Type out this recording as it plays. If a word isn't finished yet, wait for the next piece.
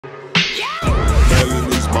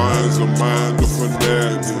mind of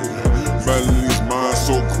fanatic. Melanie's mind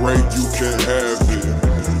so great you can't have it.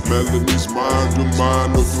 Melanie's mind, the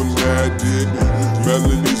mind of fanatic.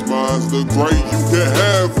 Melanie's mind's the great, you can't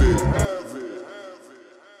have it.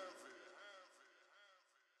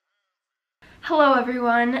 Hello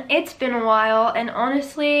everyone, it's been a while, and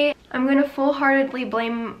honestly, I'm gonna full-heartedly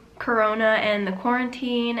blame Corona and the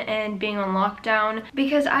quarantine and being on lockdown,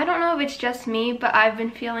 because I don't know if it's just me, but I've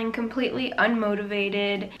been feeling completely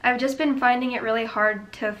unmotivated. I've just been finding it really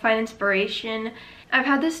hard to find inspiration. I've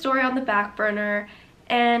had this story on the back burner,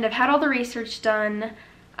 and I've had all the research done.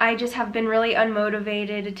 I just have been really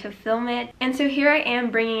unmotivated to film it. And so here I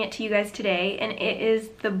am bringing it to you guys today, and it is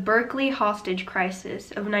the Berkeley hostage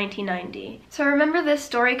crisis of 1990. So I remember this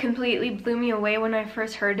story completely blew me away when I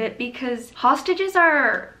first heard it, because hostages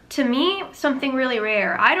are, to me, something really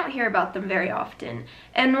rare. I don't hear about them very often.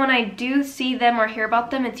 And when I do see them or hear about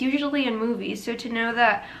them, it's usually in movies. So to know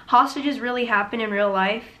that hostages really happen in real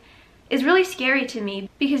life is really scary to me,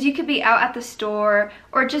 because you could be out at the store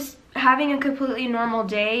or just having a completely normal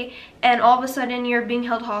day and all of a sudden you're being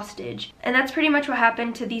held hostage. And that's pretty much what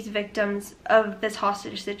happened to these victims of this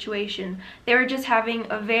hostage situation. They were just having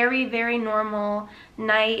a very, very normal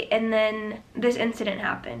night, and then this incident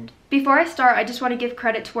happened. Before I start, I just want to give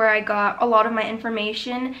credit to where I got a lot of my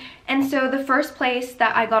information. And so the first place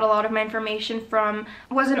that I got a lot of my information from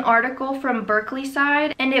was an article from Berkeley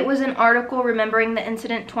side, and it was an article remembering the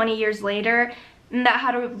incident 20 years later. And that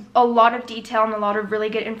had a lot of detail and a lot of really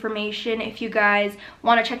good information. If you guys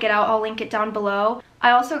want to check it out, I'll link it down below.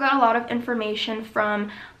 I also got a lot of information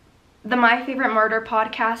from the My Favorite Murder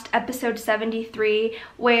podcast, episode 73,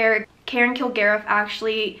 where Karen Kilgariff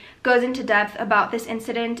actually goes into depth about this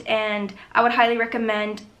incident, and I would highly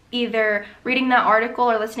recommend either reading that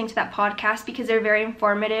article or listening to that podcast, because they're very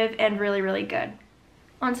informative and really, really good.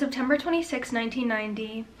 On September 26,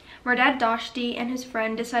 1990, Mehrdad Doshti and his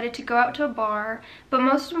friend decided to go out to a bar, but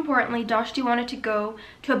most importantly, Doshti wanted to go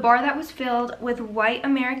to a bar that was filled with white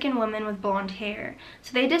American women with blonde hair.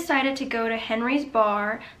 So they decided to go to Henry's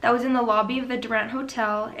Bar that was in the lobby of the Durant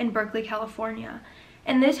Hotel in Berkeley, California.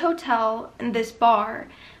 And this hotel and this bar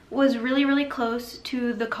was really, really close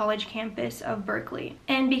to the college campus of Berkeley.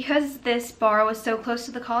 And because this bar was so close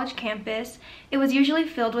to the college campus, it was usually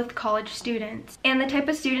filled with college students. And the type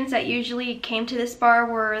of students that usually came to this bar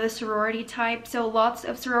were the sorority type, so lots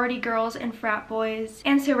of sorority girls and frat boys.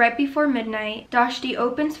 And so right before midnight, Doshti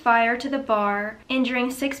opens fire to the bar,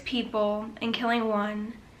 injuring 6 people and killing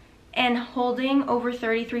 1. And holding over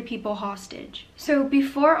 33 people hostage. So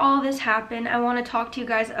before all this happened, I want to talk to you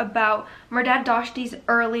guys about Mehrdad Doshti's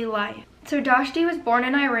early life. So Doshti was born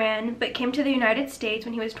in Iran, but came to the United States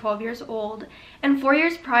when he was 12 years old. And 4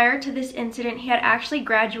 years prior to this incident, he had actually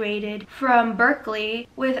graduated from Berkeley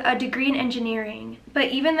with a degree in engineering.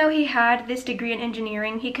 But even though he had this degree in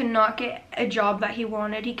engineering, he could not get a job that he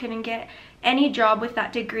wanted. He couldn't get any job with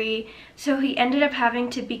that degree, so he ended up having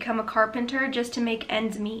to become a carpenter just to make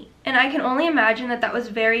ends meet. And I can only imagine that that was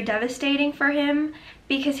very devastating for him,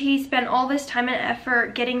 because he spent all this time and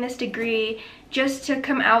effort getting this degree just to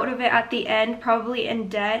come out of it at the end probably in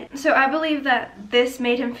debt. So I believe that this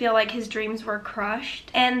made him feel like his dreams were crushed,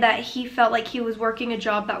 and that he felt like he was working a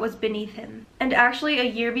job that was beneath him. And actually, a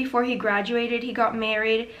year before he graduated, he got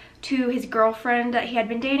married to his girlfriend that he had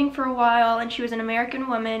been dating for a while, and she was an American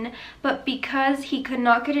woman. But because he could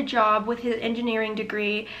not get a job with his engineering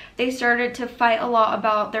degree, they started to fight a lot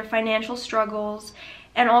about their financial struggles.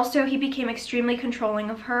 And also he became extremely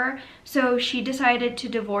controlling of her, so she decided to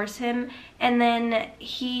divorce him. And then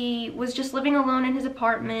he was just living alone in his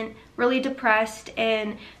apartment, really depressed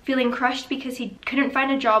and feeling crushed because he couldn't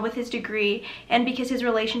find a job with his degree and because his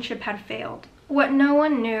relationship had failed. What no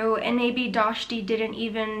one knew, and maybe Doshti didn't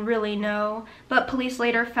even really know, but police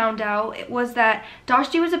later found out, it was that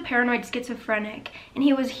Doshti was a paranoid schizophrenic, and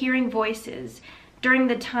he was hearing voices. During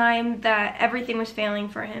the time that everything was failing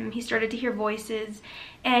for him, he started to hear voices,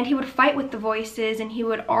 and he would fight with the voices, and he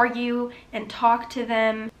would argue and talk to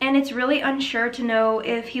them. And it's really unsure to know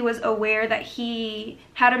if he was aware that he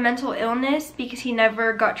had a mental illness, because he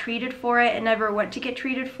never got treated for it and never went to get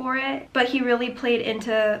treated for it, but he really played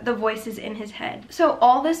into the voices in his head. So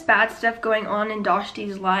all this bad stuff going on in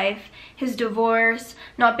Doshti's life, his divorce,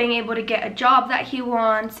 not being able to get a job that he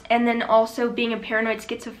wants, and then also being a paranoid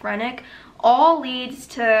schizophrenic, all leads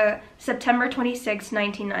to September 26,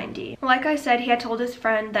 1990. Like I said, he had told his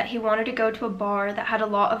friend that he wanted to go to a bar that had a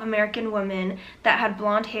lot of American women that had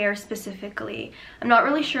blonde hair specifically. I'm not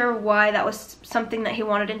really sure why that was something that he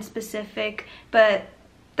wanted in specific, but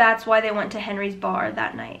that's why they went to Henry's Bar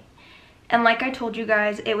that night. And like I told you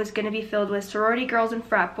guys, it was going to be filled with sorority girls and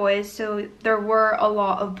frat boys, so there were a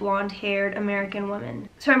lot of blonde-haired American women.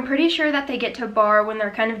 So I'm pretty sure that they get to a bar when they're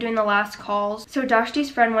kind of doing the last calls. So Dashti's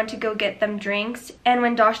friend went to go get them drinks, and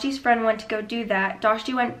when Dashti's friend went to go do that,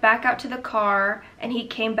 Dashti went back out to the car and he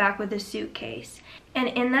came back with a suitcase. And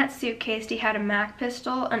in that suitcase he had a Mac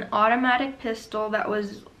pistol, an automatic pistol that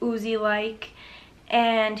was Uzi-like,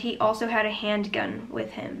 and he also had a handgun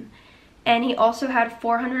with him. And he also had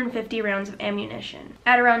 450 rounds of ammunition.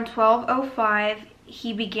 At around 12:05,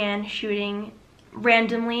 he began shooting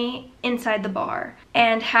randomly inside the bar.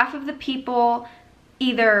 And half of the people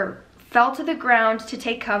either fell to the ground to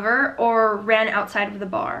take cover or ran outside of the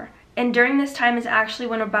bar. And during this time is actually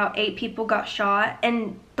when about 8 people got shot.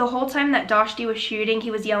 And the whole time that Dashti was shooting, he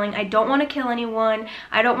was yelling, "I don't want to kill anyone.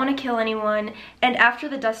 I don't want to kill anyone." And after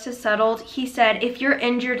the dust has settled, he said, "If you're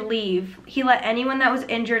injured, leave." He let anyone that was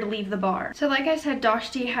injured leave the bar. So like I said,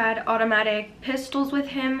 Dashti had automatic pistols with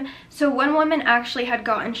him. So one woman actually had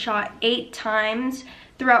gotten shot 8 times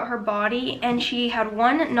throughout her body, and she had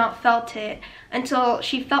not felt it until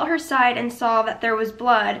she felt her side and saw that there was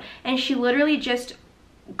blood, and she literally just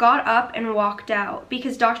got up and walked out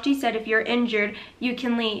because Dashti said, "If you're injured, you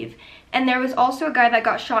can leave." And there was also a guy that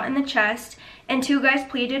got shot in the chest, and 2 guys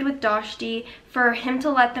pleaded with Dashti for him to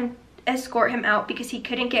let them escort him out because he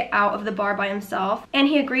couldn't get out of the bar by himself. And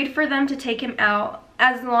he agreed for them to take him out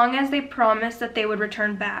as long as they promised that they would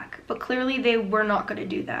return back. But clearly they were not going to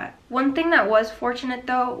do that. One thing that was fortunate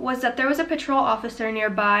though was that there was a patrol officer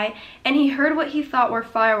nearby, and he heard what he thought were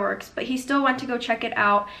fireworks, but he still went to go check it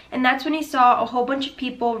out. And that's when he saw a whole bunch of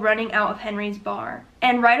people running out of Henry's bar.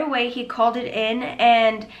 And right away he called it in,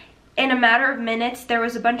 and in a matter of minutes, there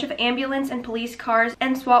was a bunch of ambulance and police cars,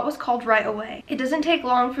 and SWAT was called right away. It doesn't take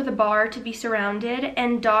long for the bar to be surrounded,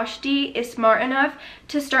 and Dashti is smart enough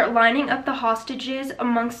to start lining up the hostages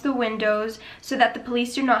amongst the windows so that the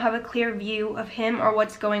police do not have a clear view of him or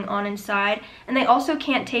what's going on inside. And they also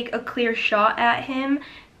can't take a clear shot at him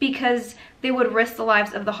because they would risk the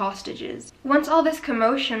lives of the hostages. Once all this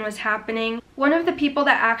commotion was happening, one of the people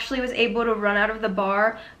that actually was able to run out of the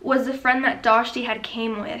bar was the friend that Dashti had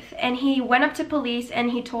came with. And he went up to police and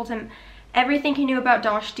he told him everything he knew about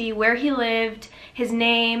Dashti, where he lived, his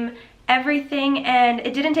name, everything. And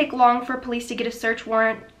it didn't take long for police to get a search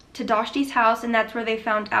warrant to Dashti's house, and that's where they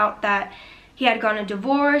found out that he had gotten a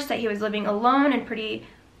divorce, that he was living alone in pretty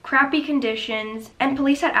crappy conditions, and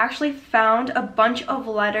police had actually found a bunch of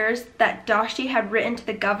letters that Dashti had written to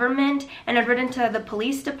the government and had written to the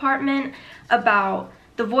police department about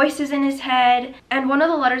the voices in his head. And one of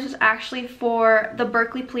the letters was actually for the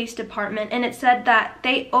Berkeley Police Department, and it said that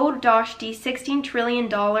they owed Dashti $16 trillion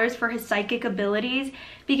for his psychic abilities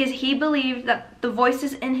because he believed that the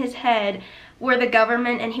voices in his head were the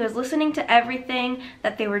government, and he was listening to everything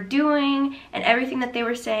that they were doing and everything that they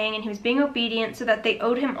were saying, and he was being obedient, so that they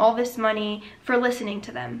owed him all this money for listening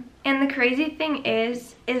to them. And the crazy thing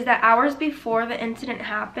is that hours before the incident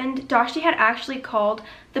happened, Dashti had actually called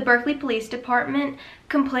the Berkeley Police Department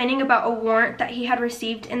complaining about a warrant that he had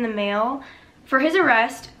received in the mail for his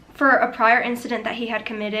arrest for a prior incident that he had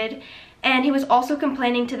committed. And he was also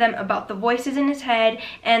complaining to them about the voices in his head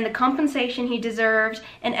and the compensation he deserved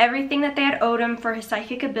and everything that they had owed him for his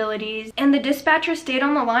psychic abilities. And the dispatcher stayed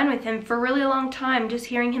on the line with him for a really long time, just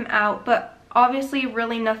hearing him out, but obviously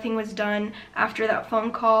really nothing was done after that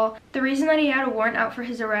phone call. The reason that he had a warrant out for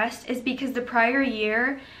his arrest is because the prior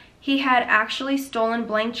year he had actually stolen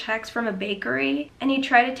blank checks from a bakery, and he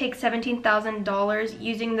tried to take $17,000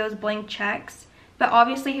 using those blank checks, but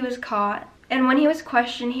obviously he was caught. And when he was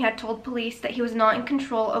questioned, he had told police that he was not in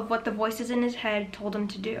control of what the voices in his head told him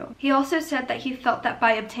to do. He also said that he felt that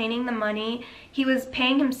by obtaining the money, he was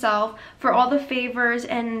paying himself for all the favors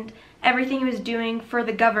and everything he was doing for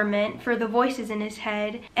the government, for the voices in his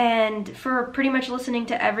head, and for pretty much listening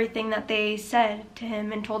to everything that they said to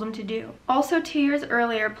him and told him to do. Also, 2 years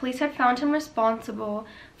earlier, police had found him responsible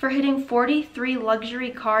for hitting 43 luxury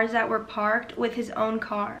cars that were parked with his own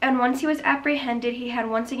car. And once he was apprehended, he had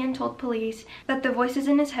once again told police that the voices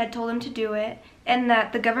in his head told him to do it, and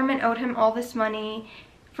that the government owed him all this money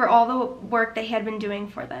for all the work that he had been doing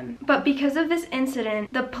for them. But because of this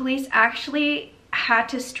incident, the police actually had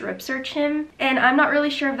to strip search him, and I'm not really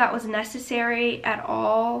sure if that was necessary at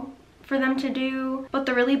all for them to do. But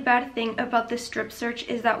the really bad thing about this strip search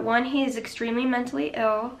is that 1, he is extremely mentally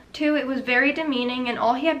ill. 2, it was very demeaning, and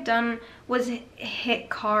all he had done was hit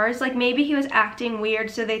cars. Like, maybe he was acting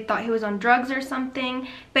weird so they thought he was on drugs or something,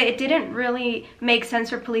 but it didn't really make sense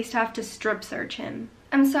for police to have to strip search him.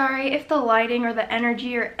 I'm sorry if the lighting or the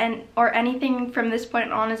energy or anything from this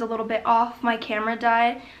point on is a little bit off. My camera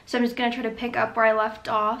died, so I'm just gonna try to pick up where I left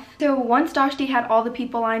off. So once Doshti had all the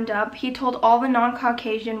people lined up, he told all the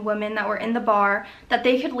non-Caucasian women that were in the bar that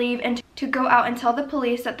they could leave and to go out and tell the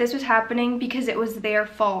police that this was happening because it was their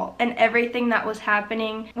fault, and everything that was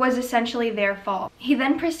happening was essentially their fault. He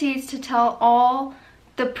then proceeds to tell all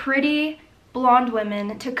the pretty blonde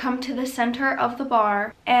women to come to the center of the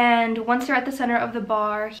bar, and once they're at the center of the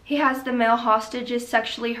bar, he has the male hostages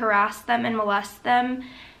sexually harass them and molest them.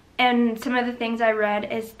 And some of the things I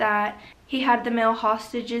read is that he had the male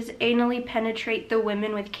hostages anally penetrate the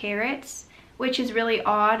women with carrots, which is really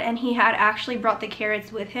odd, and he had actually brought the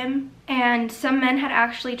carrots with him. And some men had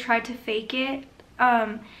actually tried to fake it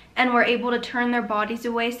and were able to turn their bodies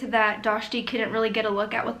away so that Doshti couldn't really get a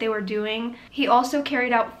look at what they were doing. He also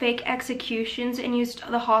carried out fake executions and used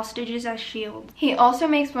the hostages as shields. He also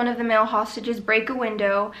makes one of the male hostages break a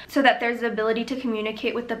window so that there's the ability to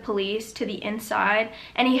communicate with the police to the inside,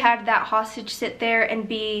 and he had that hostage sit there and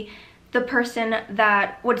be the person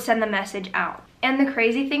that would send the message out. And the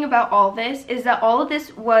crazy thing about all this is that all of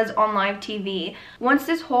this was on live TV. Once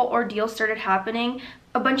this whole ordeal started happening,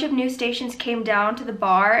 a bunch of news stations came down to the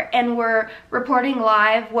bar and were reporting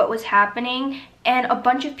live what was happening, and a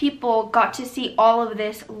bunch of people got to see all of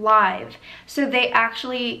this live. So they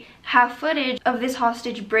actually have footage of this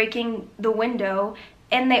hostage breaking the window,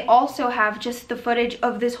 and they also have just the footage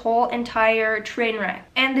of this whole entire train wreck.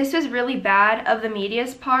 And this was really bad of the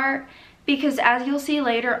media's part, because as you'll see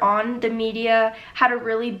later on, the media had a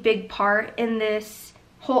really big part in this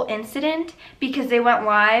whole incident because they went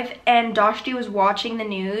live and Doshti was watching the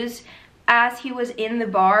news as he was in the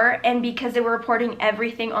bar, and because they were reporting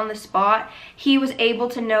everything on the spot, he was able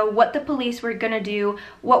to know what the police were gonna do,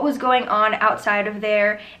 what was going on outside of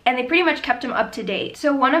there, and they pretty much kept him up to date.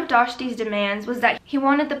 So one of Doshti's demands was that he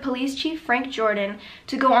wanted the police chief, Frank Jordan,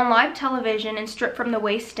 to go on live television and strip from the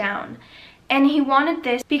waist down. And he wanted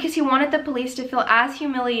this because he wanted the police to feel as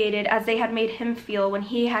humiliated as they had made him feel when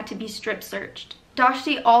he had to be strip searched.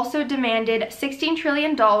 Doshti also demanded $16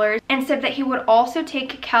 trillion and said that he would also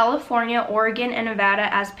take California, Oregon, and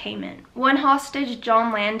Nevada as payment. One hostage,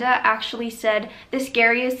 John Landa, actually said the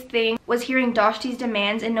scariest thing was hearing Doshti's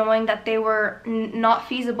demands and knowing that they were not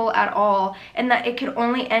feasible at all, and that it could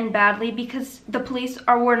only end badly because the police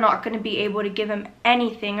were not going to be able to give him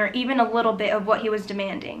anything or even a little bit of what he was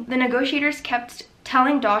demanding. The negotiators kept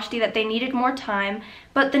telling Doshti that they needed more time,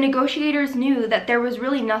 but the negotiators knew that there was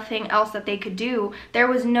really nothing else that they could do. There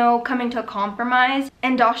was no coming to a compromise,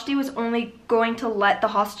 and Doshti was only going to let the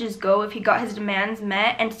hostages go if he got his demands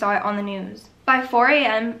met and saw it on the news. By 4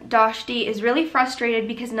 a.m., Doshti is really frustrated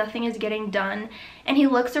because nothing is getting done, and he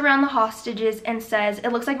looks around the hostages and says, "It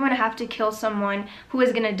looks like I'm going to have to kill someone who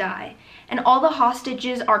is going to die." And all the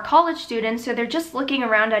hostages are college students, so they're just looking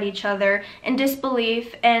around at each other in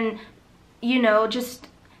disbelief and, you know, just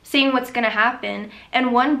seeing what's gonna happen.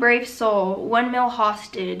 And one brave soul, one male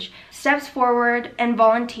hostage, steps forward and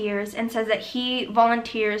volunteers and says that he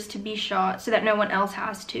volunteers to be shot so that no one else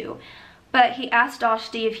has to. But he asks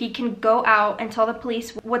Doshti if he can go out and tell the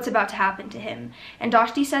police what's about to happen to him. And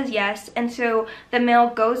Doshti says yes, and so the male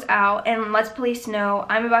goes out and lets police know,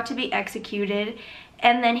 "I'm about to be executed."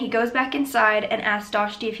 And then he goes back inside and asks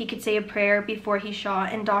Doshti if he could say a prayer before he's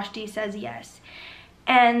shot, and Doshti says yes.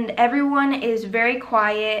 And everyone is very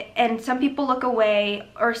quiet, and some people look away,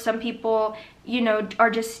 or some people, you know, are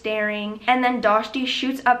just staring. And then Doshti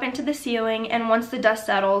shoots up into the ceiling, and once the dust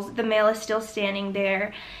settles, the male is still standing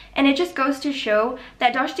there. And it just goes to show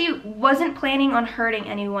that Doshti wasn't planning on hurting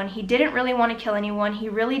anyone. He didn't really want to kill anyone. He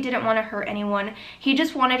really didn't want to hurt anyone. He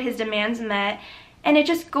just wanted his demands met. And it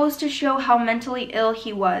just goes to show how mentally ill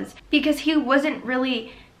he was, because he wasn't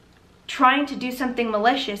really trying to do something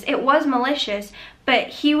malicious. It was malicious, but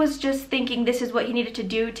he was just thinking this is what he needed to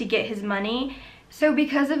do to get his money. So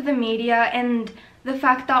because of the media and the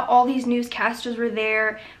fact that all these newscasters were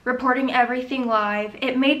there reporting everything live,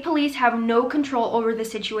 it made police have no control over the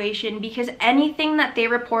situation, because anything that they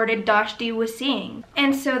reported, Doshti was seeing.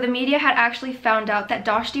 And so the media had actually found out that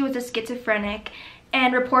Doshti was a schizophrenic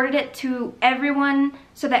and reported it to everyone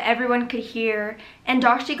so that everyone could hear. And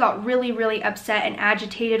Doshti got really upset and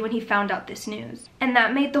agitated when he found out this news. And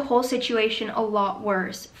that made the whole situation a lot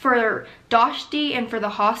worse. For Doshti and for the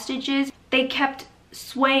hostages, they kept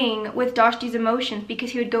swaying with Doshti's emotions,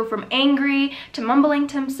 because he would go from angry to mumbling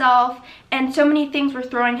to himself, and so many things were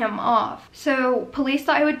throwing him off. So police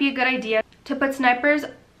thought it would be a good idea to put snipers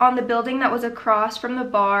on the building that was across from the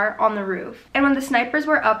bar on the roof. And when the snipers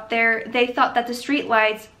were up there, they thought that the street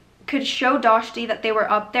lights could show Doshti that they were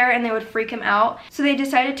up there and they would freak him out. So they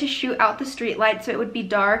decided to shoot out the street light so it would be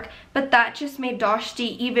dark, but that just made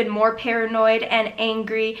Doshti even more paranoid and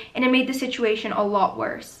angry, and it made the situation a lot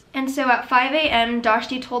worse. And so at 5 a.m.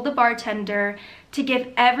 Doshti told the bartender to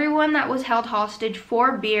give everyone that was held hostage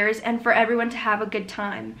 4 beers and for everyone to have a good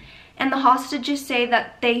time. And the hostages say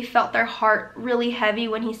that they felt their heart really heavy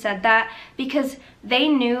when he said that, because they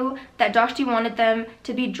knew that Doshti wanted them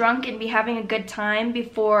to be drunk and be having a good time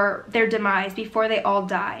before their demise, before they all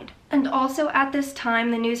died. And also at this time,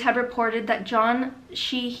 the news had reported that John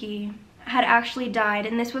Sheehy had actually died,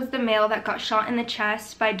 and this was the male that got shot in the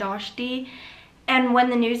chest by Doshti. And when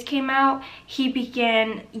the news came out, he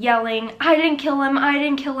began yelling, "I didn't kill him, I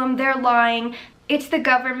didn't kill him, they're lying. It's the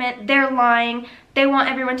government, they're lying. They want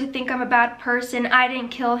everyone to think I'm a bad person. I didn't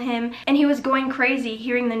kill him." And he was going crazy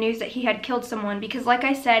hearing the news that he had killed someone, because like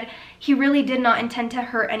I said, he really did not intend to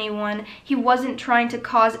hurt anyone. He wasn't trying to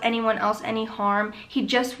cause anyone else any harm. He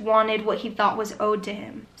just wanted what he thought was owed to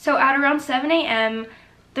him. So at around 7 a.m.,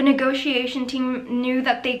 the negotiation team knew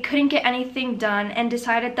that they couldn't get anything done and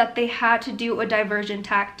decided that they had to do a diversion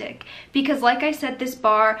tactic. Because like I said, this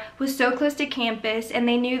bar was so close to campus and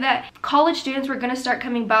they knew that college students were going to start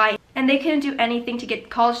coming by, and they couldn't do anything to get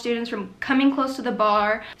college students from coming close to the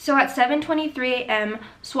bar. So at 7:23 a.m.,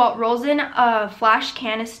 SWAT rolls in a flash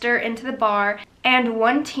canister into the bar, and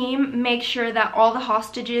one team makes sure that all the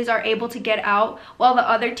hostages are able to get out while the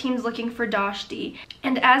other team's looking for Doshti.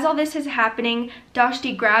 And as all this is happening,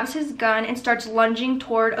 Doshti grabs his gun and starts lunging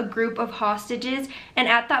toward a group of hostages, and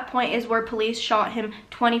at that point is where police shot him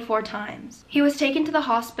 24 times. He was taken to the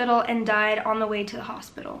hospital and died on the way to the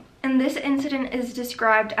hospital. And this incident is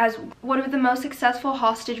described as one of the most successful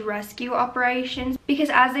hostage rescue operations,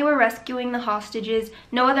 because as they were rescuing the hostages,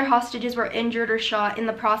 no other hostages were injured or shot in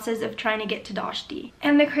the process of trying to get to Doshti.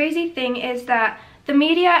 And the crazy thing is that the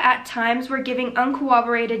media at times were giving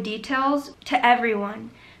uncorroborated details to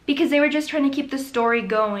everyone, because they were just trying to keep the story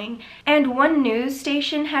going. And one news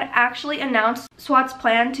station had actually announced SWAT's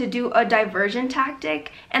plan to do a diversion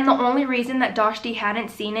tactic, and the only reason that Doshti hadn't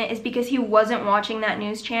seen it is because he wasn't watching that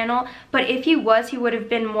news channel. But if he was, he would have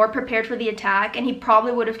been more prepared for the attack, and he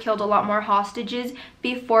probably would have killed a lot more hostages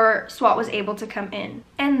before SWAT was able to come in.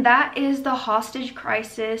 And that is the hostage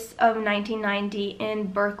crisis of 1990 in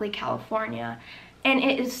Berkeley, California. And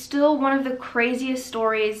it is still one of the craziest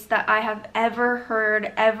stories that I have ever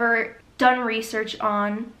heard, ever done research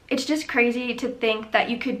on. It's just crazy to think that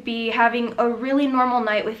you could be having a really normal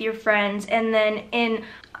night with your friends, and then in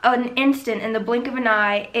an instant, in the blink of an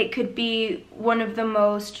eye, it could be one of the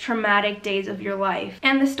most traumatic days of your life.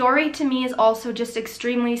 And the story to me is also just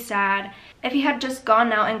extremely sad. If he had just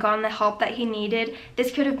gone out and gotten the help that he needed,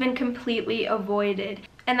 this could have been completely avoided.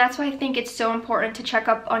 And that's why I think it's so important to check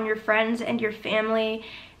up on your friends and your family,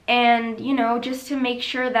 and, you know, just to make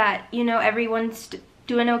sure that, you know, everyone's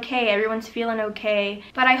doing okay, everyone's feeling okay.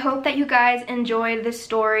 But I hope that you guys enjoyed this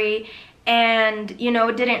story and, you know,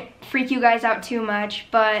 it didn't freak you guys out too much.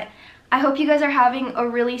 But I hope you guys are having a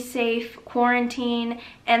really safe quarantine,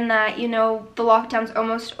 and that, you know, the lockdown's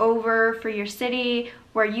almost over for your city,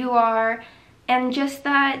 where you are, and just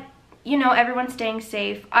that, you know, everyone's staying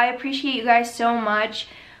safe. I appreciate you guys so much.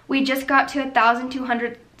 We just got to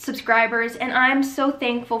 1,200 subscribers, and I'm so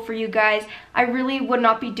thankful for you guys. I really would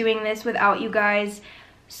not be doing this without you guys.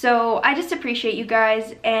 So I just appreciate you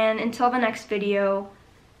guys, and until the next video,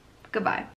 goodbye.